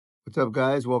What's up,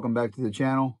 guys? Welcome back to the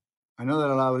channel. I know that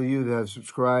a lot of you that have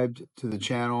subscribed to the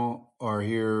channel are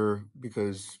here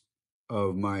because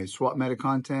of my SWAT medic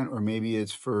content, or maybe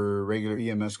it's for regular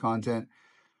EMS content.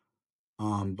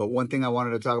 But one thing I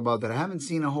wanted to talk about that I haven't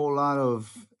seen a whole lot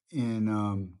of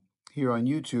in here on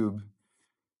YouTube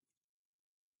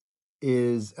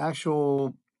is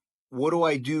actual what do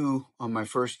I do on my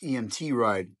first EMT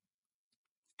ride?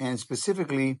 And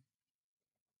specifically,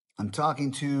 I'm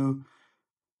talking to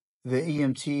the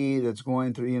EMT that's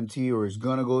going through EMT or is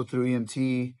going to go through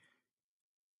EMT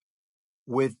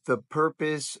with the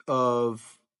purpose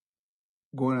of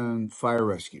going on fire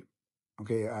rescue.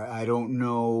 Okay, I don't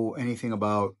know anything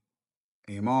about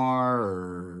AMR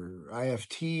or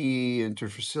IFT,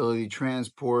 interfacility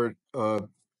transport,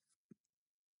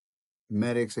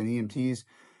 medics and EMTs.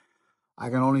 I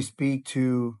can only speak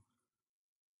to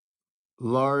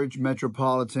large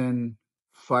metropolitan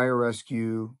fire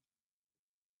rescue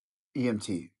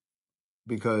EMT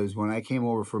because when I came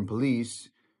over from police,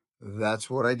 that's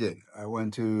what I did. I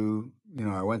went to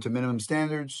minimum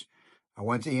standards. I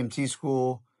went to EMT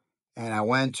school, and I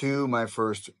went to my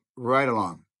first ride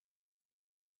along.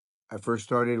 I first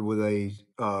started with a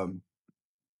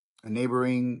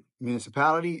neighboring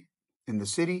municipality in the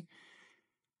city,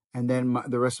 and then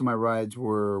the rest of my rides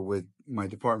were with my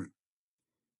department.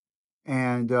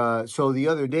 And so the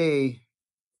other day,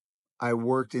 I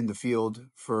worked in the field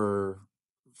for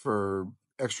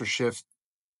extra shift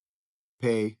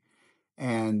pay,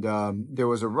 and there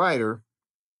was a rider,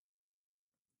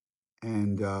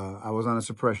 and I was on a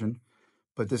suppression,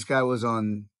 but this guy was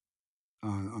on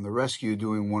the rescue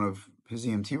doing one of his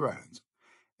EMT rides.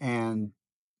 And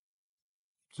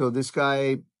so this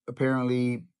guy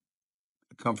apparently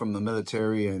come from the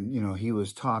military, and he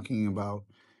was talking about,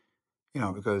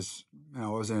 because I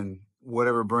was in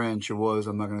whatever branch it was.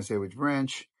 I'm not going to say which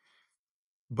branch,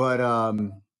 but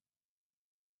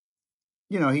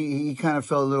he kind of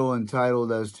felt a little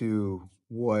entitled as to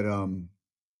what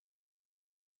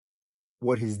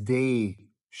his day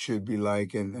should be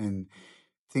like, and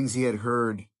things he had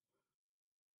heard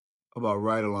about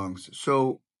ride-alongs.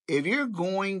 So if you're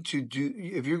going to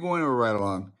a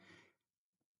ride-along,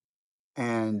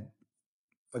 and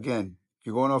again,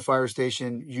 you're going to a fire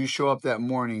station, you show up that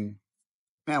morning.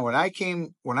 Man, when I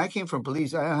came from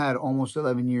police, I had almost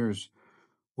 11 years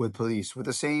with police with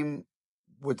the same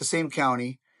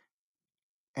county,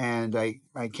 and I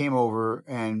came over,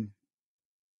 and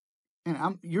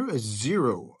you're a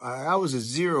zero. I was a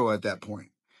zero at that point,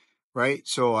 right?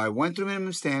 So I went through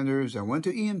minimum standards, I went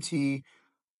to EMT,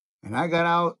 and I got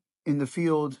out in the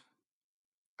field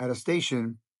at a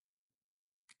station,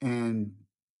 and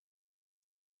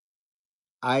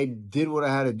I did what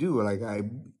I had to do. Like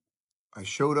I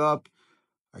showed up,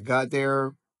 I got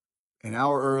there an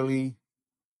hour early.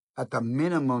 At the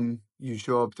minimum, you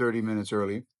show up 30 minutes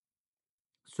early.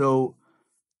 So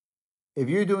if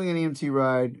you're doing an EMT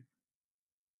ride,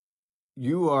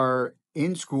 you are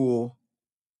in school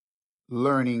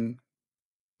learning,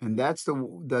 and that's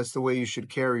the way you should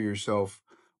carry yourself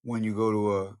when you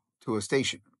go to a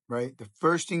station, right? The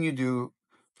first thing you do,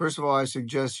 first of all, I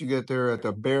suggest you get there at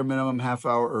the bare minimum half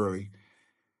hour early.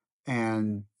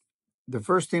 And the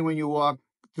first thing when you walk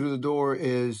through the door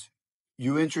is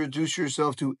you introduce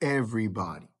yourself to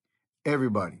everybody.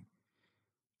 Everybody.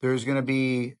 There's going to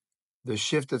be the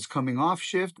shift that's coming off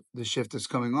shift, the shift that's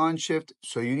coming on shift.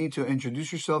 So you need to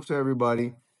introduce yourself to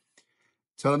everybody.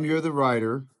 Tell them you're the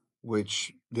rider,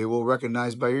 which they will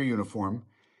recognize by your uniform,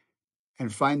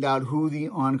 and find out who the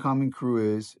oncoming crew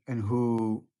is and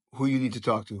who you need to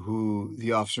talk to, who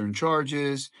the officer in charge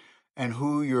is, and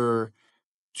who your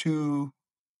two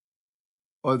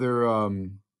other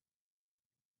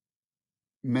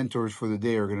mentors for the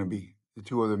day are going to be, the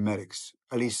two other medics,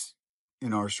 at least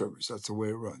in our service. That's the way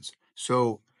it runs.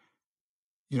 So,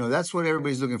 that's what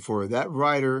everybody's looking for. That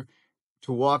rider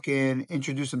to walk in,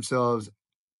 introduce themselves.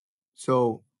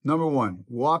 So, number one,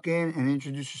 walk in and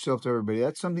introduce yourself to everybody.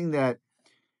 That's something that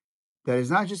is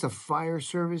not just a fire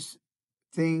service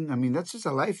thing. I mean, that's just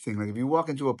a life thing. Like if you walk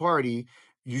into a party,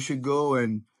 you should go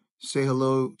and say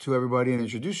hello to everybody and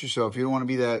introduce yourself. You don't want to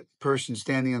be that person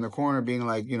standing in the corner being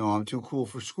like, I'm too cool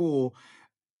for school,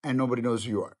 and nobody knows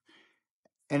who you are.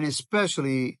 And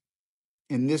especially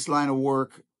in this line of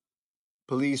work,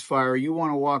 police, fire, you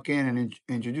want to walk in and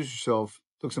introduce yourself,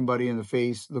 look somebody in the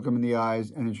face, look them in the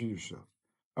eyes, and introduce yourself.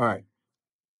 All right.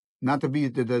 Not to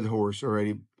beat the dead horse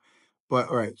already, but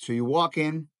all right. So you walk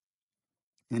in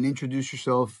and introduce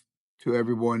yourself to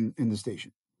everyone in the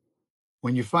station.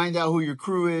 When you find out who your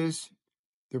crew is,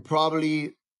 they're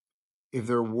probably, if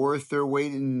they're worth their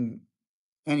weight in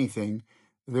anything,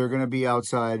 they're going to be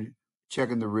outside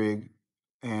checking the rig,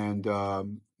 and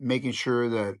making sure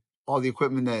that all the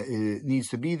equipment that it needs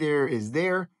to be there is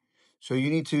there. So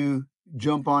you need to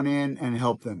jump on in and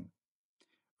help them.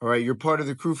 All right, you're part of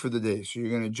the crew for the day. So you're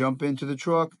going to jump into the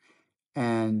truck,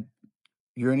 and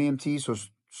you're an EMT, so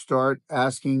start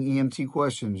asking EMT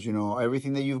questions. You know,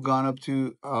 everything that you've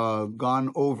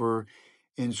gone over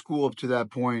in school up to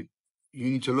that point, you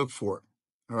need to look for.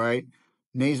 All right,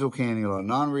 nasal cannula,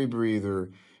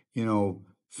 non-rebreather. You know,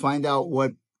 find out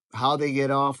how they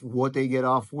get off, what they get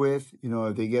off with. You know,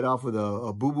 if they get off with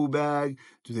a boo-boo bag,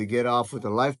 do they get off with a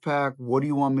life pack? What do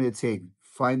you want me to take?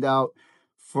 Find out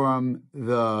from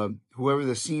the whoever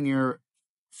the senior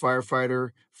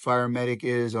firefighter, paramedic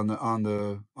is on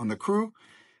the crew,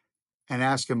 and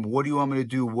ask him, what do you want me to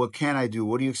do? What can I do?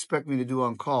 What do you expect me to do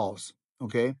on calls?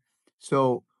 Okay.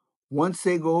 So once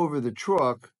they go over the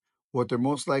truck, what they're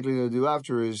most likely to do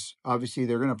after is obviously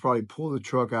they're going to probably pull the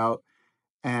truck out,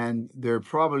 and they're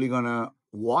probably going to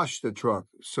wash the truck.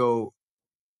 So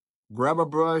grab a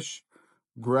brush,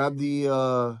 grab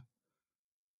the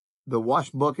wash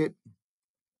bucket,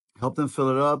 help them fill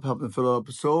it up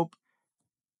with soap,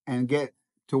 and get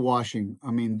to washing.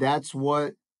 I mean, that's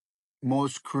what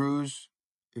most crews,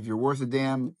 if you're worth a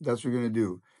damn, that's what you're going to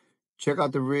do. Check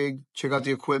out the rig, check out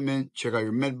the equipment, check out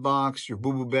your med box, your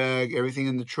boo boo bag, everything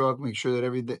in the truck. Make sure that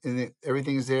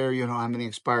everything is there. You don't have any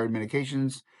expired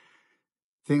medications,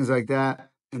 things like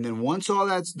that. And then once all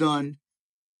that's done,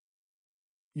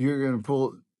 you're going to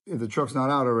pull, if the truck's not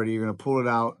out already, you're going to pull it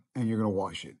out and you're going to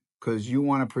wash it because you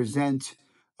want to present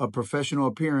a professional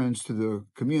appearance to the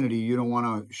community. You don't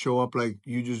want to show up like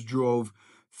you just drove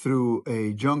through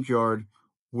a junkyard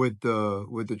with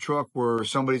the truck where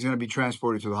somebody's going to be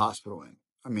transported to the hospital in.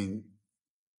 I mean,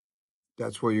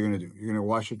 that's what you're going to do. You're going to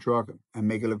wash your truck and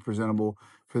make it look presentable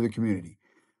for the community.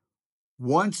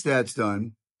 Once that's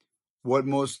done, what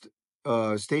most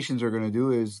stations are going to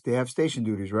do is they have station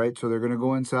duties, right? So they're going to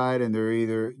go inside, and they're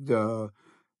either the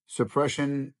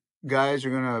suppression guys are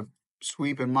going to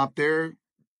sweep and mop their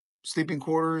sleeping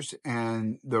quarters,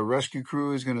 and the rescue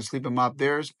crew is going to sleep and mop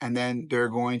theirs, and then they're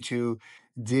going to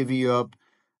divvy up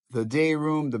the day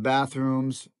room, the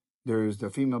bathrooms. There's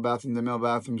the female bathroom, the male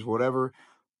bathrooms, whatever,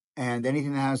 and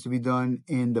anything that has to be done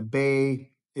in the bay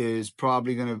is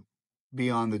probably going to be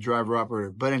on the driver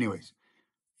operator. But anyways,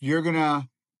 you're going to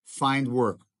find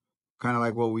work. Kind of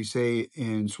like what we say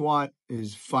in SWAT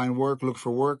is find work, look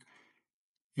for work.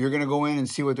 You're going to go in and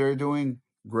see what they're doing,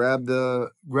 grab the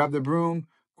broom,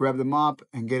 grab the mop,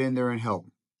 and get in there and help.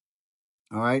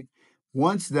 All right.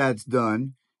 Once that's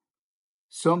done,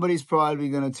 somebody's probably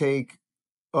going to take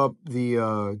up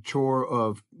the chore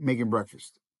of making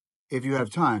breakfast. If you have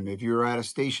time, if you're at a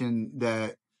station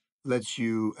that lets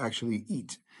you actually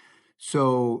eat.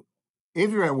 So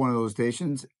if you're at one of those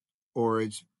stations or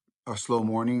it's a slow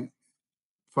morning,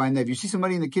 find that if you see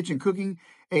somebody in the kitchen cooking,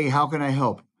 hey, how can I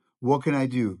help? What can I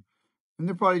do? And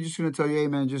they're probably just going to tell you, hey,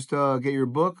 man, just get your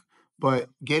book, but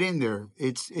get in there.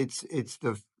 It's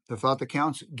the thought that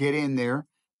counts. Get in there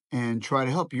and try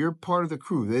to help. You're part of the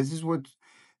crew. This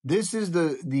is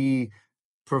the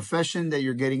profession that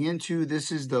you're getting into.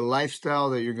 This is the lifestyle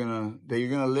that you're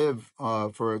gonna live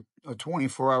for a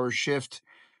 24-hour shift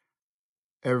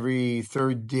every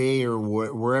third day or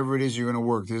wherever it is you're gonna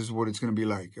work. This is what it's gonna be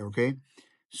like. Okay,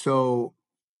 so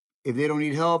if they don't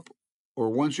need help, or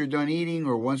once you're done eating,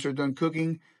 or once they're done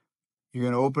cooking, you're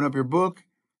gonna open up your book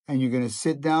and you're gonna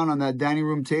sit down on that dining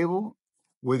room table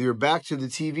with your back to the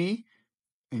TV,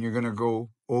 and you're gonna go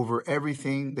over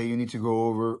everything that you need to go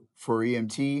over for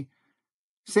EMT.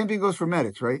 Same thing goes for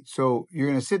medics, right? So you're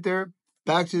going to sit there,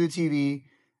 back to the TV,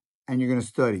 and you're going to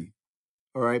study,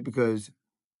 all right? Because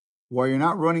while you're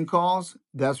not running calls,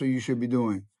 that's what you should be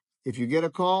doing. If you get a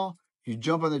call, you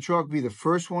jump on the truck, be the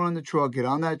first one on the truck, get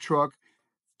on that truck,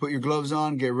 put your gloves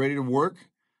on, get ready to work,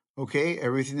 okay?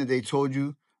 Everything that they told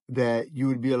you that you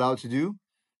would be allowed to do,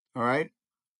 all right?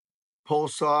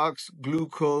 Pulse ox,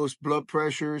 glucose, blood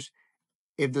pressures.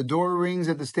 If the door rings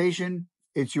at the station,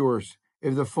 it's yours.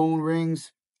 If the phone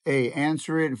rings, hey,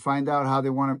 answer it and find out how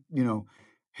they want to,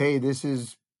 hey, this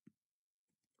is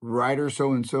Ryder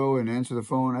so and answer the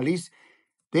phone. At least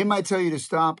they might tell you to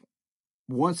stop.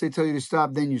 Once they tell you to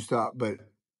stop, then you stop. But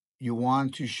you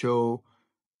want to show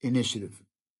initiative.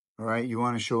 All right. You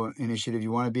want to show initiative.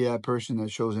 You want to be that person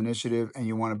that shows initiative, and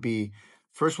you want to be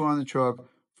first one on the truck,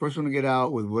 first one to get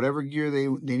out with whatever gear they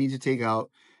need to take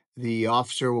out. The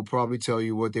officer will probably tell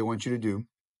you what they want you to do.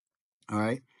 All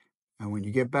right. And when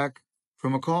you get back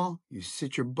from a call, you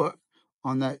sit your butt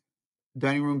on that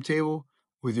dining room table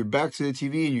with your back to the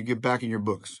TV, and you get back in your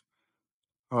books.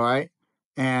 All right.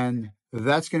 And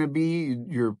That's going to be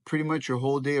your pretty much your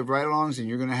whole day of ride-alongs, and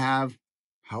you're going to have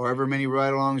however many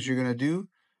ride-alongs you're going to do.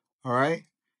 All right.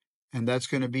 And that's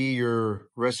going to be your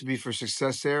recipe for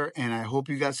success there. And I hope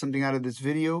you got something out of this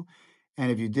video.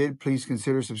 And if you did, please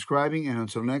consider subscribing. And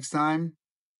until next time,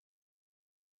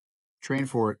 train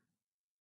for it.